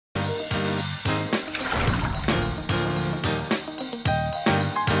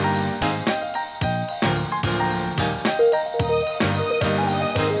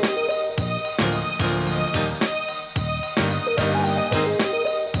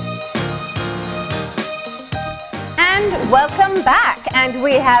And welcome back. And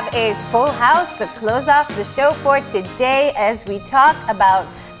we have a full house to close off the show for today as we talk about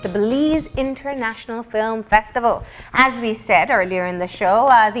the Belize International Film Festival. As we said earlier in the show,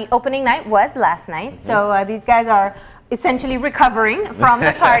 the opening night was last night. So these guys are essentially recovering from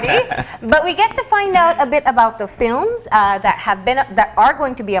the party, but we get to find out a bit about the films that are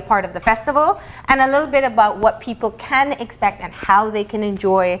going to be a part of the festival, and a little bit about what people can expect and how they can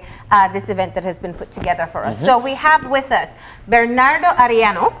enjoy this event that has been put together for us. So we have with us Bernardo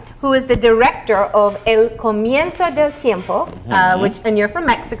Arellano, who is the director of El Comienzo del Tiempo, and you're from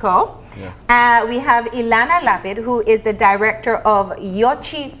Mexico. Yes. We have Iliana Lapid, who is the director of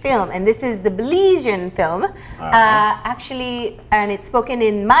Yochi film, and this is the Belizean film, actually, and it's spoken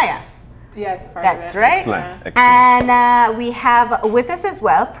in Maya. Yes, that's right. Excellent. Excellent. And we have with us as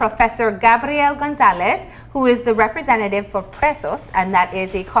well Professor Gabriel Gonzalez, who is the representative for Presos, and that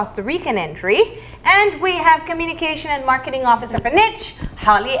is a Costa Rican entry. And we have Communication and Marketing Officer for NICH,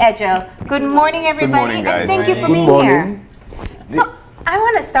 Holly Edgell. Good morning, everybody. Good morning, guys. And thank you for being here. So, I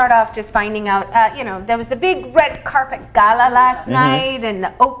want to start off just finding out, you know, there was the big red carpet gala last night and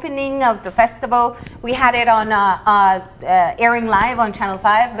the opening of the festival. We had it on airing live on Channel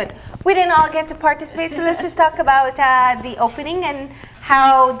 5, but we didn't all get to participate. So let's just talk about the opening and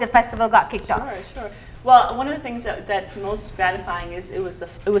how the festival got kicked off. Sure. Well, one of the things that's most gratifying is it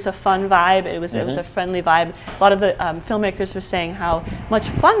was a fun vibe. It was a friendly vibe. A lot of the filmmakers were saying how much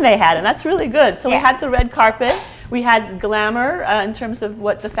fun they had, and that's really good. So we had the red carpet. We had glamour in terms of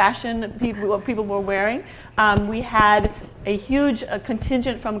what the fashion what people were wearing. We had a huge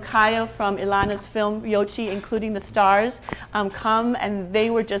contingent from Cayo, from Iliana's film Yochi, including the stars, come, and they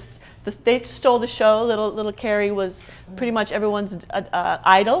were just. They stole the show. Little Carrie was pretty much everyone's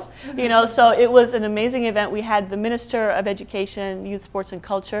idol, you know. So it was an amazing event. We had the Minister of Education, Youth, Sports, and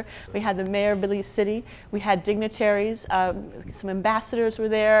Culture. We had the Mayor of Belize City. We had dignitaries. Some ambassadors were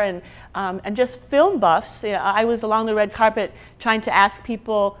there, and just film buffs. You know, I was along the red carpet trying to ask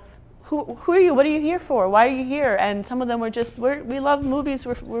people, who are you? What are you here for? Why are you here? And some of them were just, we love movies.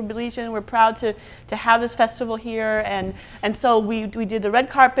 We're Belizean. We're proud to have this festival here. And so we did the red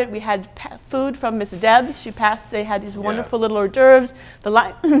carpet. We had food from Miss Debs. They had these wonderful little hors d'oeuvres.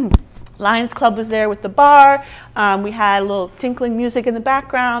 The Lions Club was there with the bar. We had a little tinkling music in the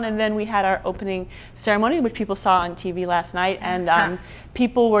background, and then we had our opening ceremony, which people saw on TV last night. And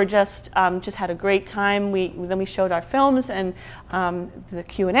people were just had a great time. Then we showed our films and the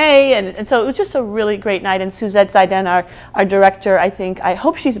Q&A, and so it was just a really great night. And Suzette Zaiden, our director, I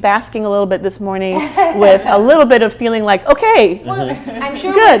hope she's basking a little bit this morning with a little bit of feeling like, okay, well, I'm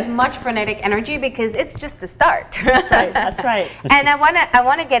sure with much frenetic energy, because it's just the start. That's right. That's right. And I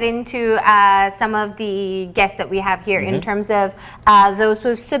want to get into some of the guests that we have here in terms of those who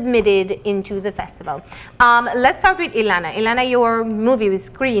have submitted into the festival. Let's start with Iliana. Iliana, your movie was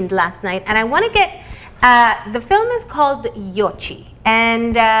screened last night, and I want to get the film is called Yochi,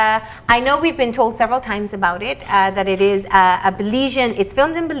 and I know we've been told several times about it that it is a Belizean. It's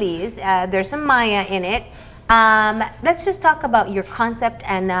filmed in Belize. There's some Maya in it. Let's just talk about your concept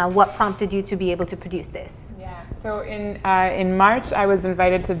and what prompted you to be able to produce this. So in March, I was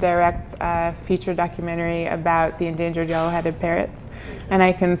invited to direct a feature documentary about the endangered yellow-headed parrots, and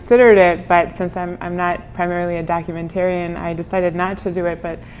I considered it, but since I'm not primarily a documentarian, I decided not to do it.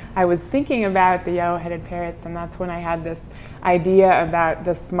 But I was thinking about the yellow-headed parrots, and that's when I had this idea about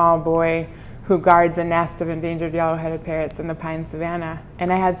the small boy who guards a nest of endangered yellow-headed parrots in the pine savanna.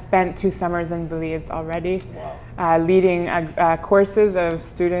 And I had spent 2 summers in Belize already, leading courses of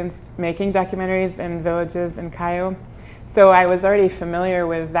students making documentaries in villages in Cayo. So I was already familiar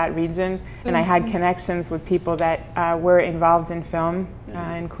with that region, and I had connections with people that were involved in film,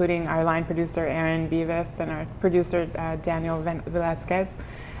 including our line producer Aaron Beavis and our producer Daniel Velasquez.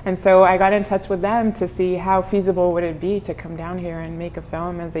 And so I got in touch with them to see how feasible would it be to come down here and make a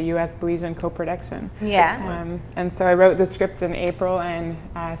film as a U.S.-Belizean co-production. Yeah. And so I wrote the script in April and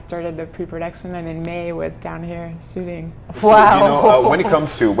started the pre-production, and in May was down here shooting. Wow. So, you know,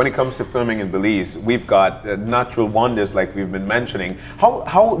 when it comes to filming in Belize, we've got natural wonders like we've been mentioning.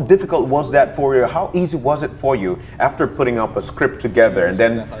 How difficult was that for you? How easy was it for you after putting up a script together and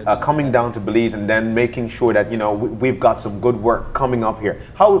then coming down to Belize and then making sure that, you know, we've got some good work coming up here?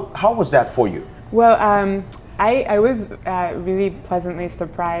 How was that for you? Well, I was really pleasantly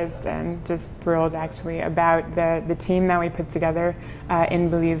surprised and just thrilled, actually, about the team that we put together in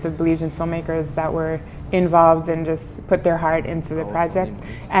Belize, of Belizean filmmakers that were involved and just put their heart into the project.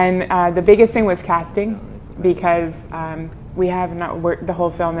 And the biggest thing was casting. because we have not worked, the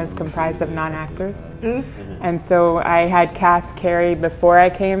whole film is comprised of non-actors. And so I had cast Carrie before I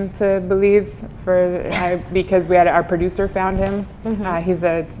came to Belize because our producer found him. He's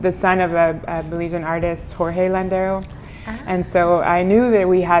the son of a Belizean artist, Jorge Landero. And so I knew that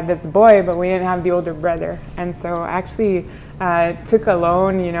we had this boy, but we didn't have the older brother. And so actually took a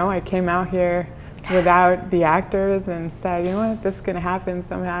loan, I came out here without the actors and said, you know what, this is gonna happen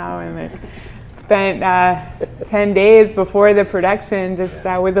somehow. And spent 10 days before the production just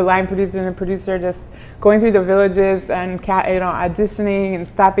with the line producer and the producer just going through the villages and auditioning and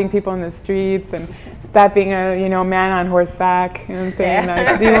stopping people in the streets and stopping a man on horseback and saying,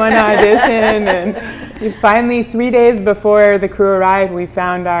 do you want to audition? And finally, 3 days before the crew arrived, we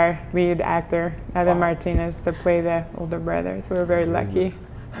found our lead actor, Evan Martinez, to play the older brother. So we're very lucky.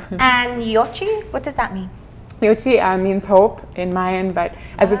 And Yochi, what does that mean? Yochi means hope in Mayan, but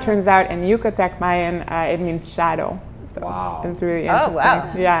as it turns out in Yucatec Mayan, it means shadow. So it's really interesting. Oh,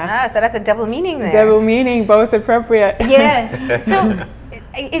 wow. Yeah. So that's a double meaning there. Double meaning, both appropriate. Yes. So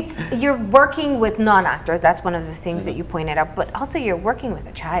you're working with non-actors. That's one of the things that you pointed out. But also you're working with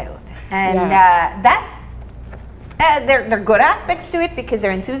a child. And that's, there are good aspects to it because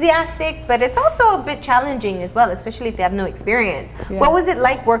they're enthusiastic, but it's also a bit challenging as well, especially if they have no experience. Yeah. What was it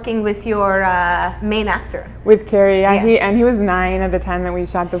like working with your main actor? With Carrie, he was 9 at the time that we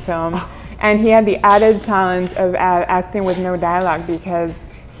shot the film. And he had the added challenge of acting with no dialogue because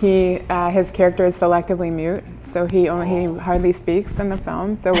his character is selectively mute. So he hardly speaks in the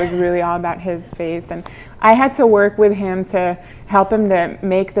film, so it was really all about his face. And I had to work with him to help him to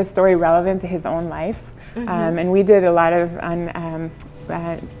make the story relevant to his own life. And we did a lot of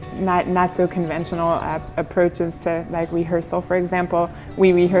not so conventional approaches to like rehearsal. For example,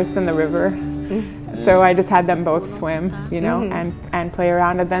 we rehearsed in the river. So I just had them both swim, and play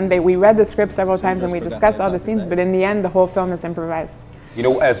around. And then we read the script several times and we discussed all the scenes, but in the end, the whole film is improvised.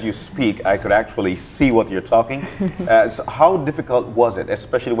 As you speak, I could actually see what you're talking. So how difficult was it,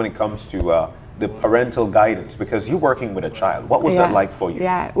 especially when it comes to the parental guidance? Because you're working with a child. What was that like for you?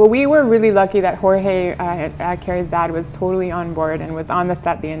 Yeah, well, we were really lucky that Jorge, Carrie's dad, was totally on board and was on the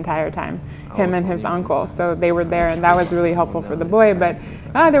set the entire time. Him and his uncle, so they were there, and that was really helpful for the boy. But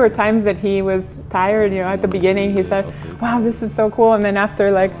there were times that he was tired. At the beginning, he said, "Wow, this is so cool," and then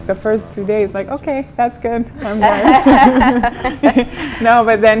after like the first 2 days, like, "Okay, that's good, I'm done." No,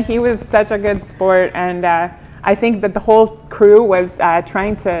 but then he was such a good sport, and I think that the whole crew was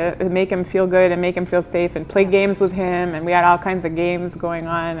trying to make him feel good and make him feel safe and play games with him, and we had all kinds of games going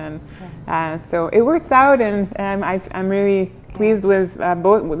on, and so it worked out, and I'm really pleased with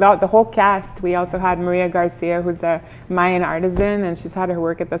the whole cast. We also had Maria Garcia, who's a Mayan artisan, and she's had her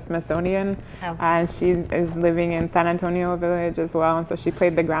work at the Smithsonian, and she is living in San Antonio Village as well, and so she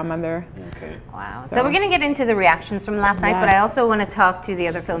played the grandmother. Okay. Wow. So we're going to get into the reactions from last night, but I also want to talk to the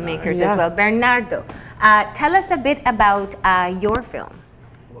other filmmakers as well. Bernardo, tell us a bit about your film.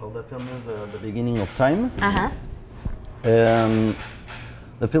 Well, the film is The Beginning of Time.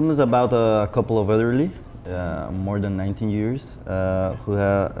 The film is about a couple of elderly, more than 19 years, who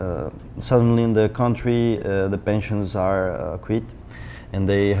have suddenly in the country the pensions are quit, and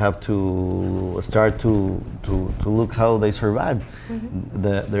they have to start to look how they survive.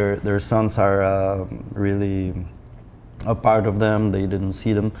 Their sons are really a part of them. They didn't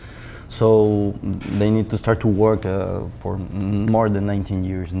see them, so they need to start to work for more than 19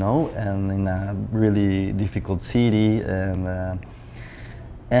 years now, and in a really difficult city.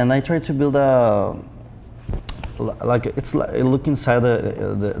 And I try to build a look inside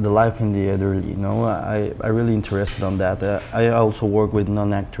the life in the elderly. I really interested on that. I also work with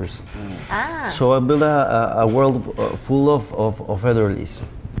non-actors, so I build a world full of elderlies.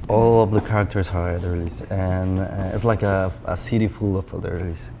 All of the characters are elderlies, and it's like a city full of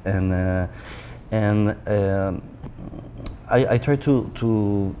elderlies. And I try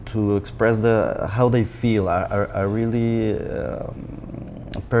to express how they feel. I really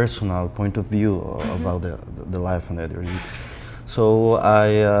personal point of view about the life and the elderly. So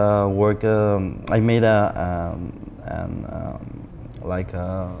I I made a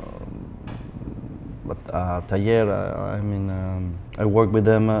taller. I worked with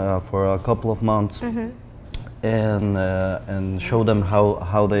them for a couple of months, and show them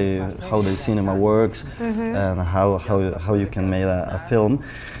how the cinema works, and how you can make a film.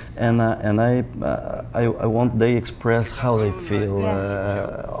 And I want they express how they feel,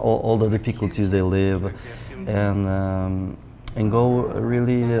 all the difficulties they live, and and go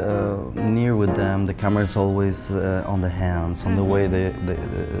really near with them. The camera is always on the hands, on the way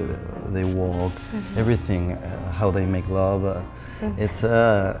they walk, everything, how they make love. It's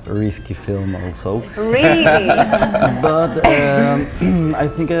a risky film also. Really? But I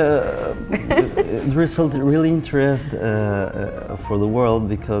think it resulted really interest for the world,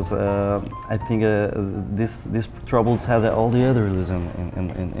 because I think these troubles had all the others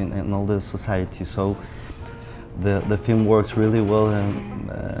in all the society. So the film works really well, and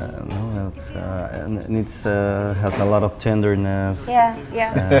it has a lot of tenderness. Yeah,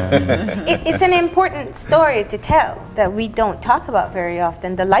 yeah. It's an important story to tell that we don't talk about very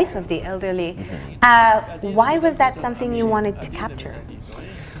often, the life of the elderly. Why was that something you wanted to capture?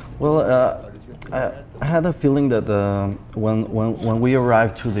 Well, I had a feeling that when we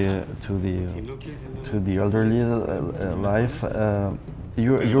arrived to the elderly life,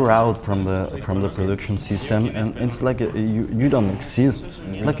 you're out from the production system, and it's like you don't exist.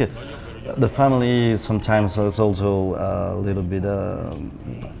 It's like the family sometimes is also a little bit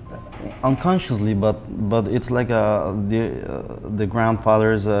unconsciously, but it's like the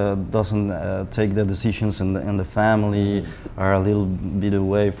grandfathers doesn't take the decisions, and the family are a little bit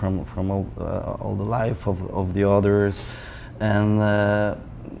away from all the life of the others, and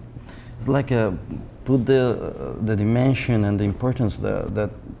it's like put the dimension and the importance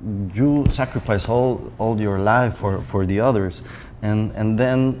that you sacrifice all your life for the others, and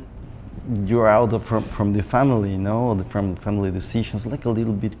then you're out from the family, from family decisions, like a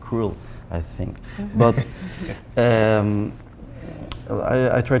little bit cruel, I think. But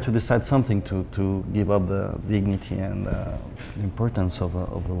I try to decide something to give up the dignity and the importance of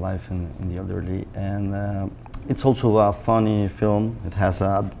the life in the elderly. And it's also a funny film. It has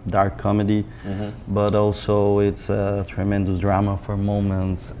a dark comedy, but also it's a tremendous drama for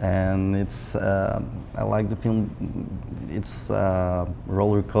moments. And it's I like the film. It's a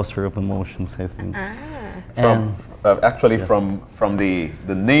roller coaster of emotions, I think. Actually, from the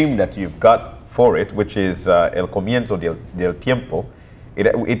name that you've got for it, which is El Comienzo del Tiempo,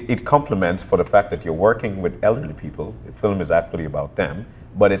 it complements for the fact that you're working with elderly people. The film is actually about them,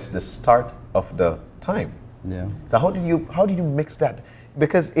 but it's the start of the time. Yeah. So how did you mix that?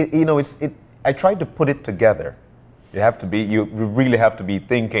 Because I tried to put it together. You really have to be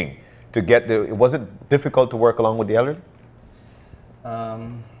thinking to get the. Was it difficult to work along with the elderly?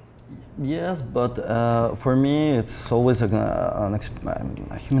 Yes, but for me, it's always a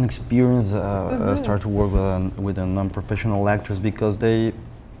human experience. Start to work with non-professional actors, because they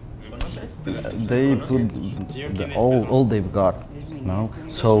put all they've got,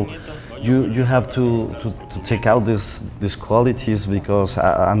 So you have to take out these qualities, because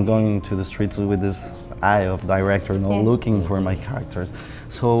I'm going to the streets with this eye of director, looking for my characters.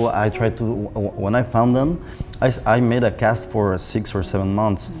 So I tried to. When I found them, I made a cast for 6 or 7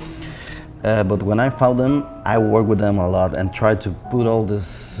 months. But when I found them, I worked with them a lot and tried to put all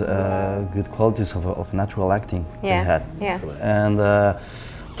these good qualities of natural acting they had. Yeah. And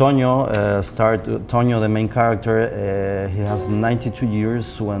Tonio, the main character, he has 92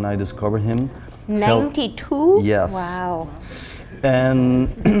 years when I discovered him. 92? Yes. Wow. And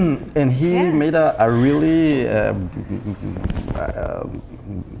he made a really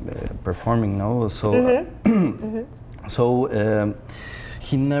performing, So so.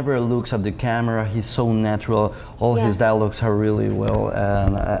 He never looks at the camera. He's so natural. All his dialogues are really well,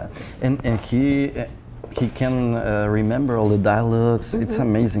 and he can remember all the dialogues. It's an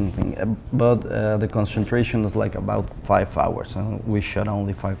amazing thing. But the concentration is like about 5 hours. We shot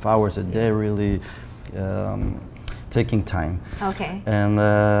only 5 hours a day, really taking time. Okay. And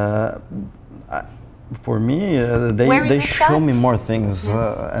for me, they show me more things,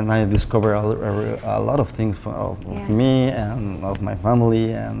 and I discover a lot of things of me and of my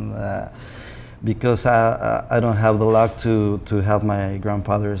family, and because I don't have the luck to have my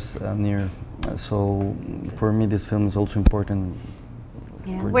grandfathers near, so for me this film is also important.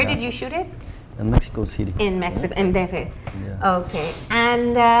 Yeah. Where did you shoot it? In Mexico City. In Mexico, in DF. Yeah. Okay,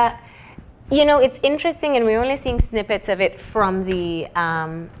 and it's interesting, and we're only seeing snippets of it from the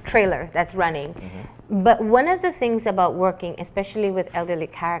trailer that's running. But one of the things about working, especially with elderly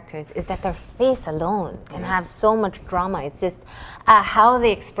characters, is that their face alone can have so much drama. It's just how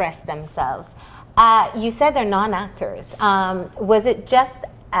they express themselves. You said they're non-actors. Was it just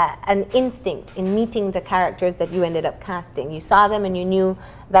an instinct in meeting the characters that you ended up casting? You saw them and you knew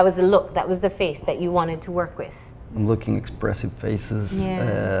that was the look, that was the face that you wanted to work with? I'm looking expressive faces.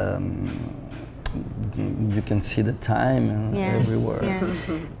 Yeah. You can see the time everywhere, Yeah.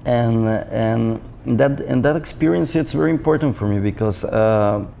 and that experience, it's very important for me, because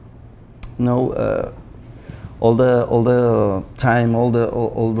all the time, all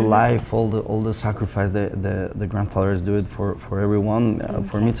the life, all the sacrifice the grandfathers do it for everyone.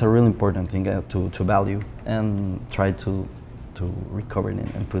 For me, it's a really important thing to value and try to recover it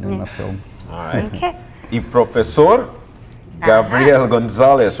and put in a film. All right. Okay. Y Professor Gabriel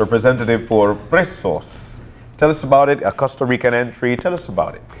Gonzalez, representative for Presos. Tell us about it, a Costa Rican entry. Tell us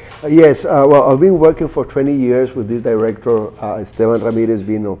about it. Yes, well, I've been working for 20 years with this director, Esteban Ramirez,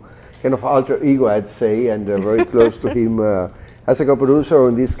 being kind of alter ego, I'd say, and very close to him as a co-producer, or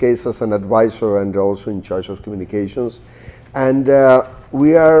in this case as an advisor and also in charge of communications. And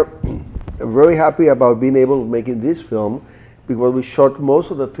we are very happy about being able to making this film, because we shot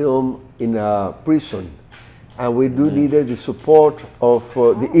most of the film in a prison. And we do needed the support of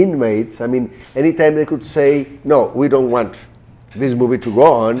the inmates. I mean, anytime they could say, no, we don't want this movie to go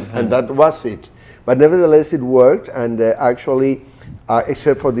on, and that was it. But nevertheless, it worked, and actually,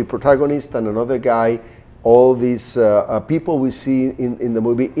 except for the protagonist and another guy, all these people we see in the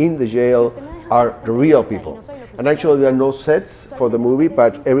movie in the jail are the real people. And actually, there are no sets for the movie,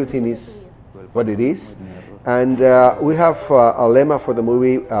 but everything is what it is. And we have a lemma for the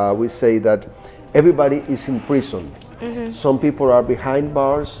movie. We say that everybody is in prison. Some people are behind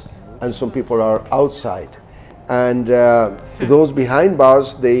bars and some people are outside. And those behind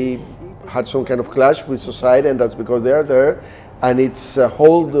bars, they had some kind of clash with society, and that's because they are there. And it's a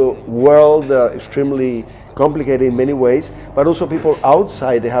whole world extremely complicated in many ways, but also people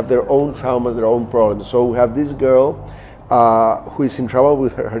outside, they have their own traumas, their own problems. So we have this girl who is in trouble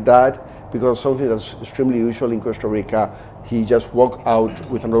with her dad, because something that's extremely usual in Costa Rica, he just walked out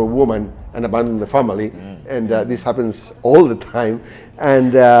with another woman and abandoned the family, and this happens all the time.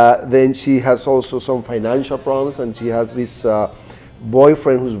 And then she has also some financial problems, and she has this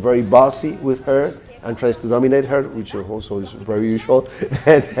boyfriend who's very bossy with her and tries to dominate her, which also is very usual.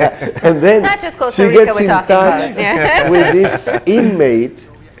 And then Not just Costa she Rica gets we're in talking touch about, yeah. with this inmate,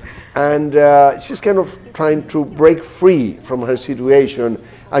 and she's kind of trying to break free from her situation,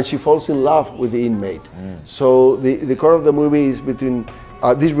 and she falls in love with the inmate. So the core of the movie is between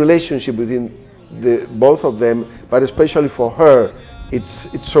this relationship between both of them, but especially for her, it's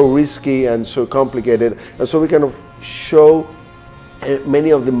so risky and so complicated, and so we kind of show many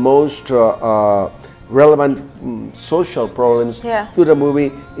of the most relevant social problems to the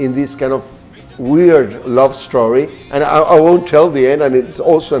movie in this kind of weird love story. And I won't tell the end, and it's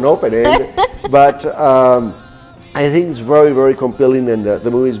also an open end, but I think it's very, very compelling, and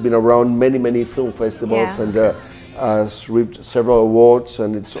the movie has been around many film festivals and has reaped several awards,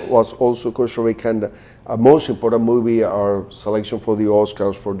 and it was also Costa Rican most important movie, our selection for the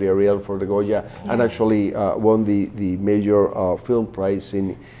Oscars, for the Ariel, for the Goya, and actually won the major film prize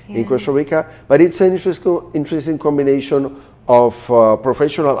in Costa Rica. But it's an interesting combination of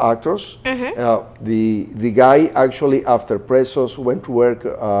professional actors. The guy actually, after Presos, went to work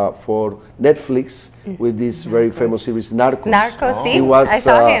for Netflix with this very famous series, Narcos. Narcos, He was I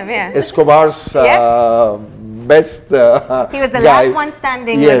saw him, Escobar's best he was the guy. last one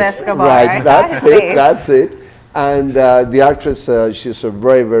standing with Escobar. Right, that's it. And the actress, she's a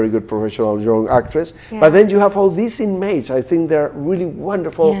very, very good professional young actress. But then you have all these inmates. I think they're really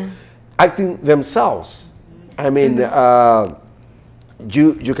wonderful acting themselves. I mean,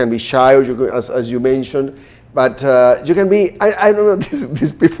 you can be shy, or you can, as you mentioned, but you can be, I don't know,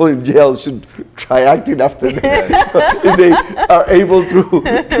 these people in jail should try acting after that, if they are able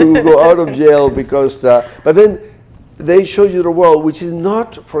to go out of jail, because, but then they show you the world, which is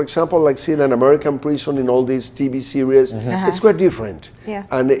not, for example, like seeing an American prison in all these TV series. It's quite different.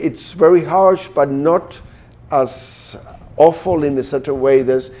 And it's very harsh, but not as awful in a certain way.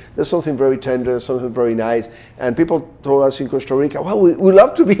 There's something very tender, something very nice. And people told us in Costa Rica, well, we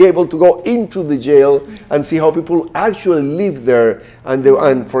love to be able to go into the jail and see how people actually live there.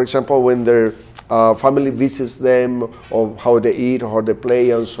 And for example, when their family visits them, or how they eat, or how they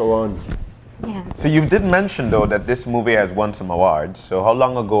play, and so on. So you did mention, though, that this movie has won some awards. So how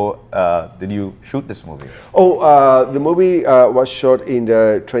long ago did you shoot this movie? The movie was shot in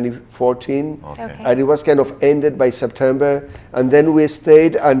 2014, and it was kind of ended by September, and then we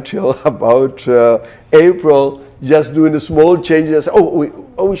stayed until about April, just doing the small changes.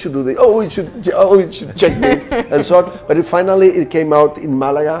 We should do this. We should check this, and so on. But finally, it came out in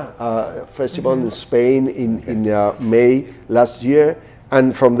Malaga festival in Spain in May last year.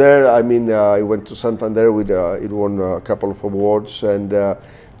 And from there, I mean, I went to Santander with, it won a couple of awards. And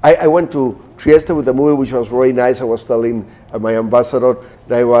I went to Trieste with the movie, which was very nice. I was telling my ambassador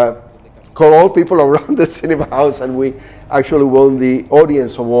that I called all people around the cinema house, and we actually won the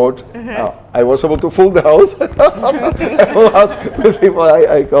audience award. I was able to fill the house, with people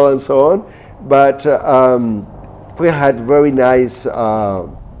I call and so on. But we had very nice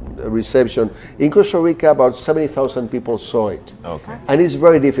reception. In Costa Rica, about 70,000 people saw it. Okay. And it's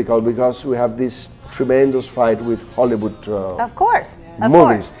very difficult because we have this tremendous fight with Hollywood Of course. Of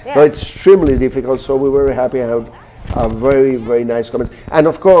movies. course. Yeah. So it's extremely difficult, so we were very happy and had very, very nice comments. And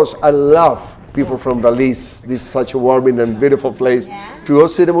of course, I love people from Belize. This is such a warming and beautiful place to go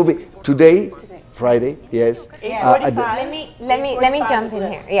see the movie. Today, Friday, yes. Let me jump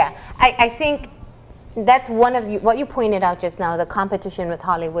in here. Yeah, I think that's one of what you pointed out just now. The competition with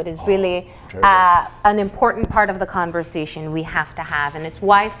Hollywood is really an important part of the conversation we have to have, and it's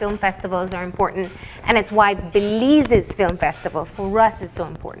why film festivals are important, and it's why Belize's film festival for us is so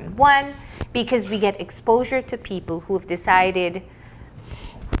important. One, because we get exposure to people who have decided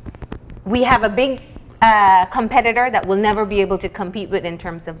we have a big competitor that we'll never be able to compete with in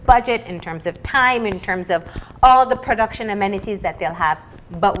terms of budget, in terms of time, in terms of all the production amenities that they'll have,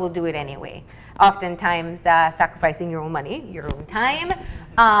 but we'll do it anyway. Oftentimes sacrificing your own money, your own time,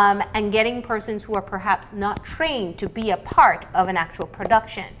 and getting persons who are perhaps not trained to be a part of an actual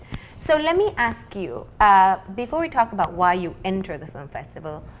production. So let me ask you, before we talk about why you enter the film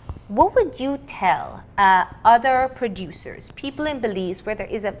festival, what would you tell other producers, people in Belize where there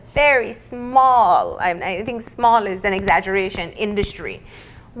is a very small, I think small is an exaggeration, industry,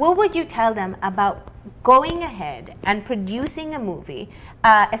 what would you tell them about going ahead and producing a movie,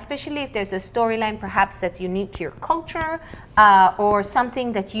 especially if there's a storyline perhaps that's unique to your culture or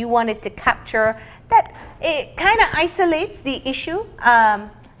something that you wanted to capture that it kind of isolates the issue,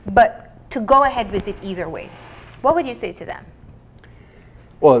 but to go ahead with it either way? What would you say to them?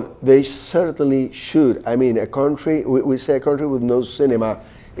 Well, they certainly should. I mean, a country, we say a country with no cinema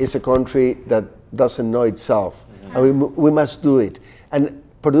is a country that doesn't know itself. And we must do it. And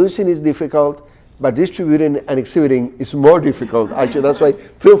producing is difficult, but distributing and exhibiting is more difficult. Actually, that's why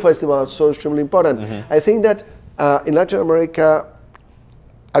film festivals are so extremely important. I think that in Latin America,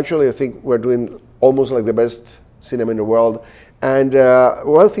 actually, I think we're doing almost like the best cinema in the world. And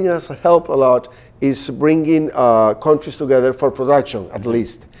one thing that's helped a lot is bringing countries together for production, at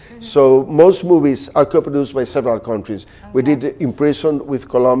least. So most movies are co-produced by several countries. We did In Prison with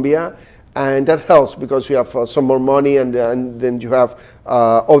Colombia, and that helps because you have some more money, and then you have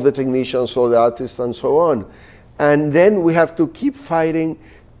all the technicians, all the artists, and so on. And then we have to keep fighting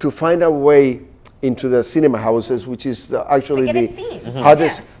to find our way into the cinema houses, which is actually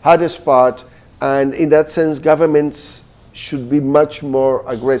the hardest part. And in that sense, governments should be much more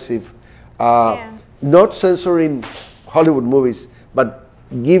aggressive, not censoring Hollywood movies, but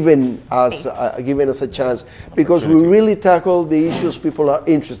giving us a chance, because we really tackle the issues people are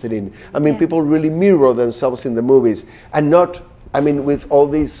interested in. I mean, people really mirror themselves in the movies, and not, I mean, with all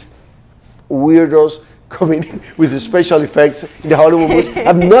these weirdos coming with the special effects in the Hollywood movies,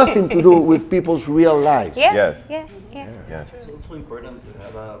 have nothing to do with people's real lives. Yes. It's also important to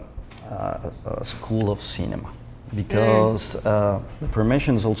have a school of cinema, because the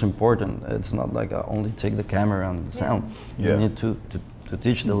formation is also important. It's not like only take the camera and the sound. You need to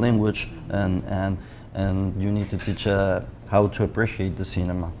teach the language, and you need to teach how to appreciate the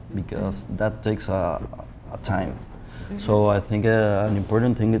cinema, because that takes a time. So I think an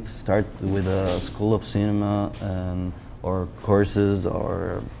important thing is start with a school of cinema, or courses,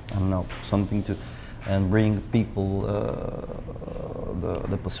 or I don't know, something to, and bring people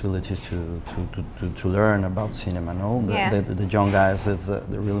the possibilities to learn about cinema. No, the young guys, it's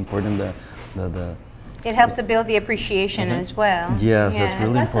really important. It helps to build the appreciation as well. Yes, that's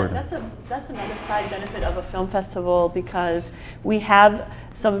really important. That's another side benefit of a film festival, because we have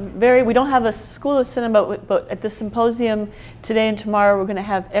we don't have a school of cinema, but at the symposium today and tomorrow we're going to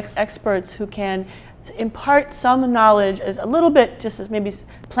have experts who can impart some knowledge, as a little bit, just as maybe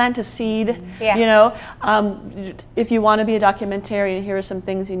plant a seed. You know, if you want to be a documentarian, here are some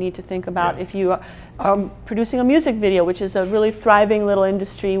things you need to think about. If you are producing a music video, which is a really thriving little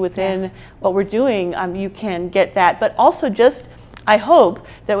industry within what we're doing, you can get that. But also, just I hope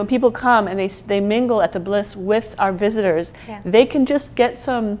that when people come and they mingle at the Bliss with our visitors, they can just get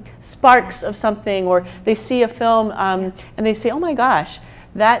some sparks of something, or they see a film and they say, oh my gosh,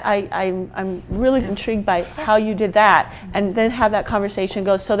 that I'm really intrigued by how you did that, and then have that conversation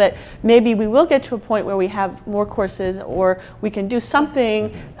go, so that maybe we will get to a point where we have more courses, or we can do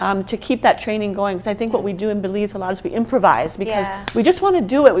something to keep that training going. Because I think what we do in Belize a lot is we improvise, because we just want to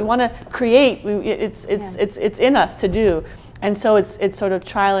do it. We want to create. It's in us to do. And so it's sort of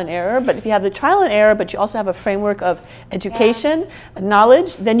trial and error. But if you have the trial and error, but you also have a framework of education,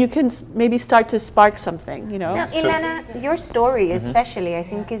 knowledge, then you can maybe start to spark something, you know. Now, Iliana, your story especially, I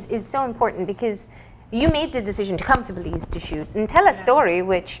think, is so important, because you made the decision to come to Belize to shoot and tell a story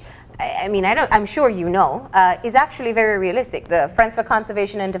which I mean, I'm sure you know, is actually very realistic. The Friends for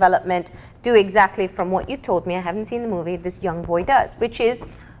Conservation and Development do exactly from what you told me. I haven't seen the movie. This young boy does, which is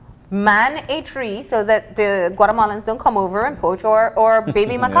man a tree so that the Guatemalans don't come over and poach or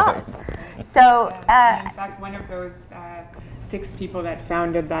baby macaws. So, in fact, one of those 6 people that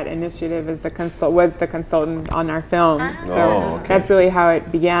founded that initiative was the consultant on our film. So that's really how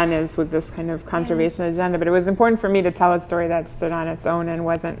it began, is with this kind of conservation agenda. But it was important for me to tell a story that stood on its own and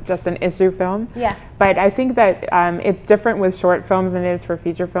wasn't just an issue film. Yeah. But I think that it's different with short films than it is for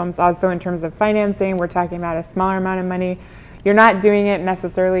feature films. Also, in terms of financing, we're talking about a smaller amount of money. You're not doing it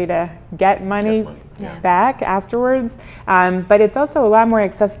necessarily to get money back afterwards, but it's also a lot more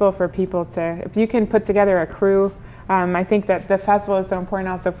accessible for people if you can put together a crew. I think that the festival is so important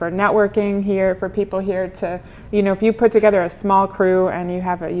also for networking here, for people here to, if you put together a small crew and you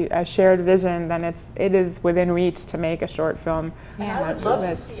have a shared vision, then it is within reach to make a short film. Yeah. I would love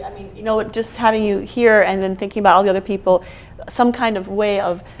to see, I mean, just having you here and then thinking about all the other people, some kind of way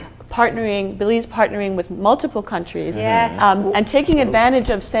of Belize partnering with multiple countries, and taking advantage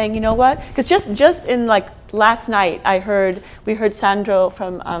of saying, you know what, because just in like last night, we heard Sandro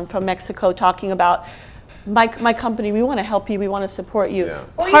from Mexico talking about my company, we want to help you, we want to support you.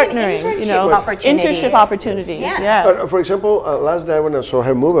 Partnering, internship opportunities. But for example, last night when I saw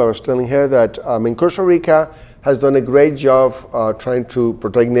her movie, I was telling her that Costa Rica has done a great job trying to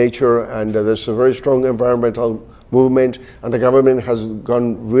protect nature, and there's a very strong environmental movement, and the government has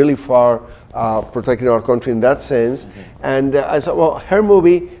gone really far protecting our country in that sense. And I thought, well, her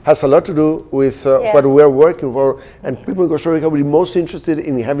movie has a lot to do with what we're working for, and people in Costa Rica will be most interested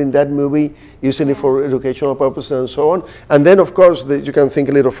in having that movie, using it for educational purposes and so on. And then, of course, you can think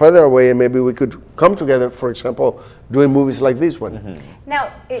a little further away, and maybe we could come together, for example, doing movies like this one.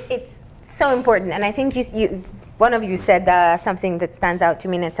 Now, it's so important, and I think one of you said something that stands out to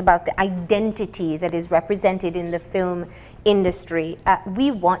me, and it's about the identity that is represented in the film industry.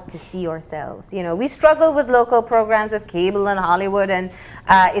 We want to see ourselves. We struggle with local programs with cable and Hollywood, and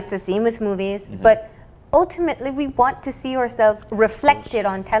it's the same with movies, but ultimately we want to see ourselves reflected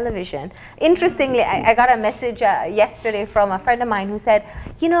on television. Interestingly, I got a message yesterday from a friend of mine who said,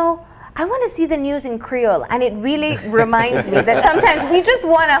 I want to see the news in Creole, and it really reminds me that sometimes we just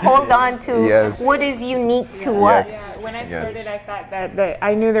want to hold on to what is unique to us. When I started, I thought that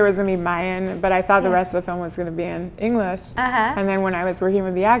I knew there was going to be Mayan, but I thought the rest of the film was going to be in English. And then when I was working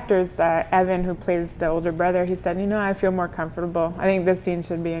with the actors, Evan, who plays the older brother, he said, I feel more comfortable. I think this scene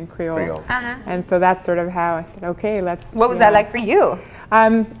should be in Creole. And so that's sort of how I said, okay, let's. What was that like for you?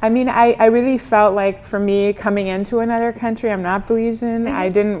 I mean, I really felt like, for me, coming into another country, I'm not Belizean.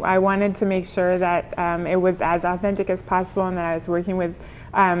 I wanted to make sure that it was as authentic as possible, and that I was working with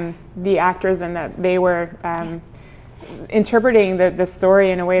the actors, and that they were interpreting the story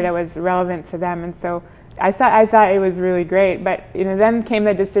in a way that was relevant to them. And so I thought it was really great. But then came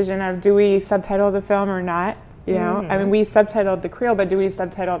the decision of, do we subtitle the film or not? I mean, we subtitled the Creole, but do we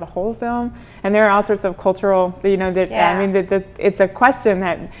subtitle the whole film? And there are all sorts of cultural, I mean, it's a question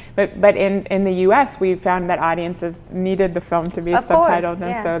that, but in the U.S. we found that audiences needed the film to be subtitled,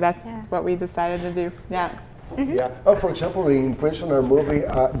 and so that's what we decided to do. For example, in Prisoner movie,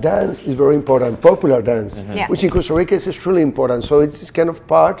 dance is very important, popular dance, which in Costa Rica is extremely important. So it's kind of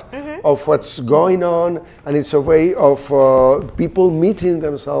part of what's going on, and it's a way of people meeting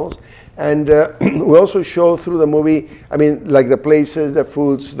themselves. And we also show through the movie, I mean, like the places, the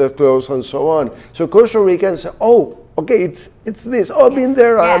foods, the clothes, and so on. So Costa Ricans say, oh, okay, it's this. Oh, I've been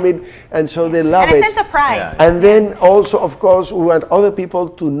there. I mean, and so they love it. And a sense of pride. And then also, of course, we want other people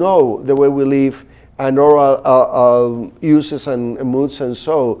to know the way we live and oral uses and moods and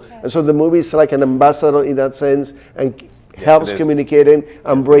so. And so the movie is like an ambassador in that sense, and helps communicating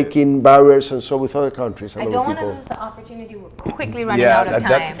and breaking barriers and so with other countries. I don't want to lose the opportunity. We're quickly running out of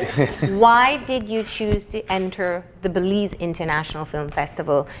time. Why did you choose to enter the Belize International Film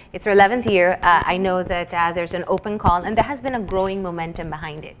Festival? It's our 11th year. I know that there's an open call, and there has been a growing momentum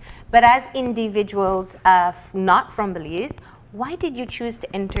behind it. But as individuals not from Belize, why did you choose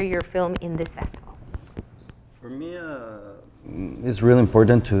to enter your film in this festival? For me, it's really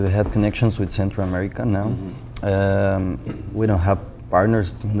important to have connections with Central America now. We don't have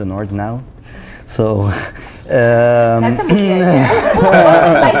partners in the north now, so that's a big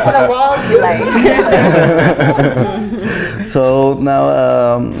fight for the world, you like. So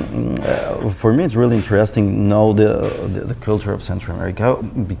now, for me, it's really interesting to know the culture of Central America,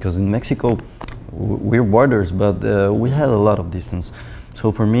 because in Mexico we're borders, but we had a lot of distance. So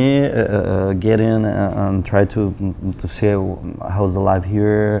for me, get in and try to see how's the life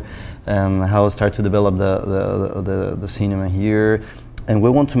here, and how start to develop the cinema here, and we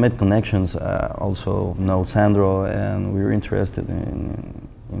want to make connections. Also know Sandro, and we're interested in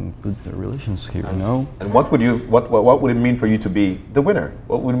good relations here. You know. And what would it mean for you to be the winner?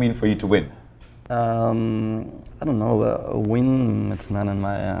 What would it mean for you to win? I don't know. A win. It's not in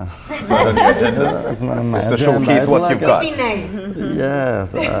my. It's not on your agenda. It's not in my It's to agenda. showcase It's what like you've got. Be nice.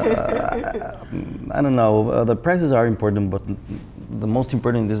 Yes. I don't know. The prizes are important, but the most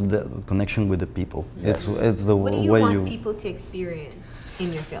important is the connection with the people. Yes. It's the What do you way want you. people to experience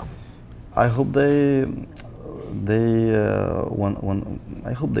in your film? I hope they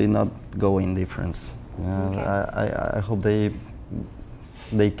I hope they not go in difference. I hope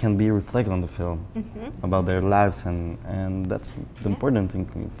they can be reflected on the film about their lives, and that's the important thing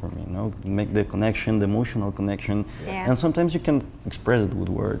for me. You know, make the connection, the emotional connection, and sometimes you can express it with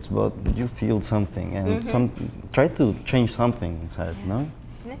words, but you feel something, and try to change something inside. No.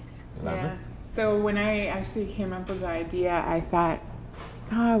 Nice. Yeah. So when I actually came up with the idea, I thought,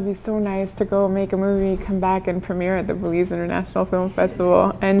 oh, it'd be so nice to go make a movie, come back and premiere at the Belize International Film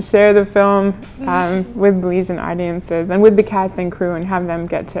Festival and share the film with Belizean audiences and with the cast and crew and have them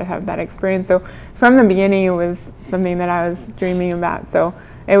get to have that experience. So from the beginning, it was something that I was dreaming about. So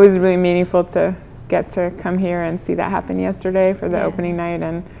it was really meaningful to get to come here and see that happen yesterday for the opening night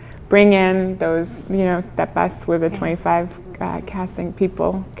and bring in those, that bus with the 25 cast and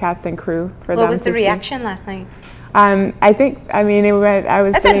crew for them. What was the reaction last night? I think, I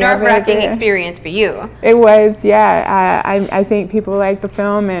was. That's a nerve-wracking experience for you. It was, yeah. I think people liked the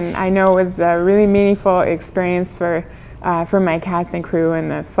film, and I know it was a really meaningful experience for my cast and crew.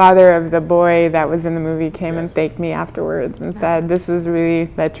 And the father of the boy that was in the movie came and thanked me afterwards and said this was really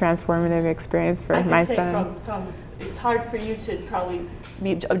the transformative experience for my son. It's hard for you to probably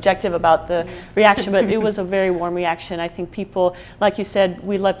be objective about the reaction, but it was a very warm reaction. I think people, like you said,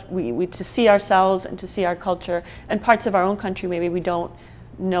 we to see ourselves and to see our culture and parts of our own country maybe we don't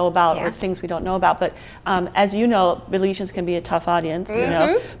know about or things we don't know about. But as you know, Belizeans can be a tough audience,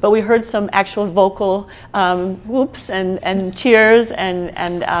 But we heard some actual vocal whoops and cheers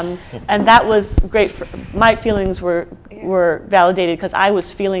and that was great. My feelings were validated because I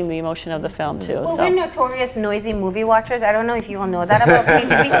was feeling the emotion of the film too. Well, so. we're notorious noisy movie watchers. I don't know if you all know that about Belize.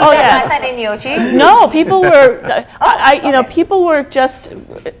 Did we see that last night in Yochi? No, people were. People were just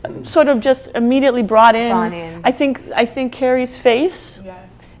sort of just immediately brought in. I think Carrie's face. Yeah.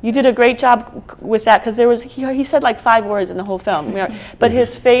 You did a great job with that because there was he said like 5 words in the whole film, but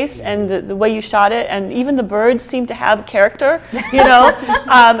his face and the way you shot it, and even the birds seemed to have character,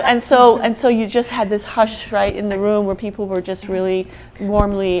 and so you just had this hush right in the room where people were just really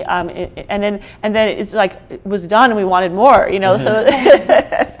warmly, and then it's like it was done and we wanted more, So.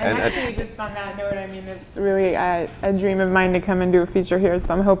 And actually, just on that note, it's really a dream of mine to come and do a feature here.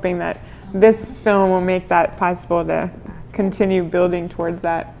 So I'm hoping that this film will make that possible to continue building towards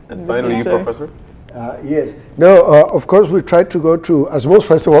that. And finally, you, Professor? Yes. No, of course, we try to go to as most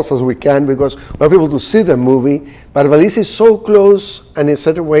festivals as we can because we want people to see the movie. But Belize is so close and in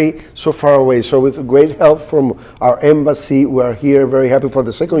such a way so far away. So with great help from our embassy, we are here very happy for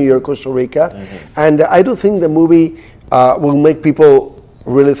the second year in Costa Rica. And I do think the movie will make people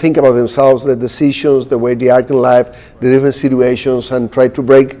really think about themselves, the decisions, the way they act in life, the different situations, and try to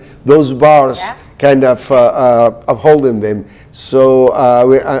break those bars. Kind of upholding them. So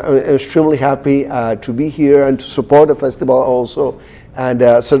I'm extremely happy to be here and to support the festival also, and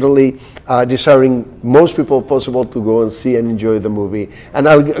certainly desiring most people possible to go and see and enjoy the movie. And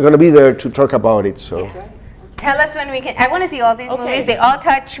I'm going to be there to talk about it. So. Tell us when we can. I want to see all these movies. They all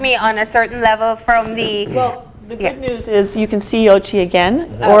touch me on a certain level from the. Well, the good news is you can see Yochi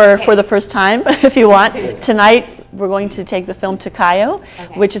again, or for the first time if you want. Tonight we're going to take the film to Cayo,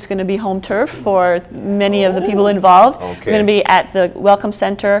 which is going to be home turf for many of the people involved. We're going to be at the Welcome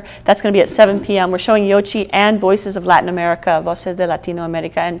Center. That's going to be at 7 p.m. We're showing Yochi and Voices of Latin America, Voces de Latino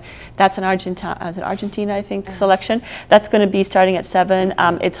America, and that's an Argentina, I think, selection. That's going to be starting at 7.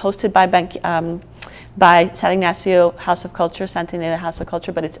 It's hosted by San Ignacio House of Culture, Santa Ynez House of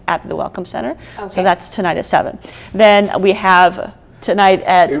Culture, but it's at the Welcome Center. So that's tonight at 7. Then we have tonight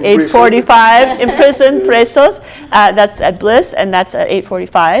at 8:45 in prison, Presos. That's at Bliss, and that's at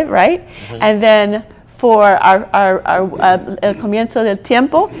 8:45, right? And then for our Comienzo del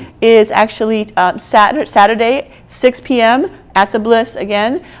Tiempo is actually Saturday, 6 p.m. at the Bliss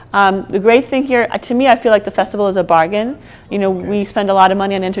again. The great thing here, to me, I feel like the festival is a bargain. You know, we spend a lot of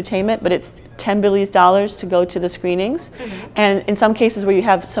money on entertainment, but it's $10 Belize to go to the screenings. And in some cases where you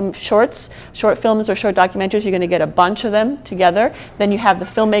have some short films or short documentaries, you're going to get a bunch of them together. Then you have the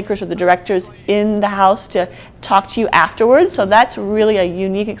filmmakers or the directors in the house to talk to you afterwards. So that's really a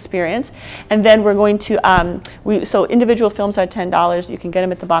unique experience. And then we're going to, so individual films are $10. You can get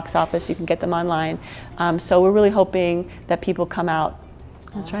them at the box office. You can get them online. So we're really hoping that people come out.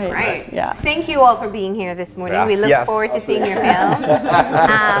 That's right. Right. Yeah. Thank you all for being here this morning. Yes. We look forward to seeing your films.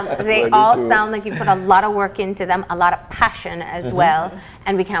 They all sound like you put a lot of work into them, a lot of passion as well,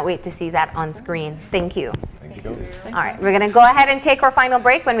 and we can't wait to see that on screen. Thank you. Thank you. All right, we're going to go ahead and take our final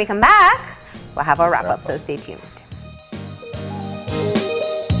break. When we come back, we'll have our wrap up, so stay tuned.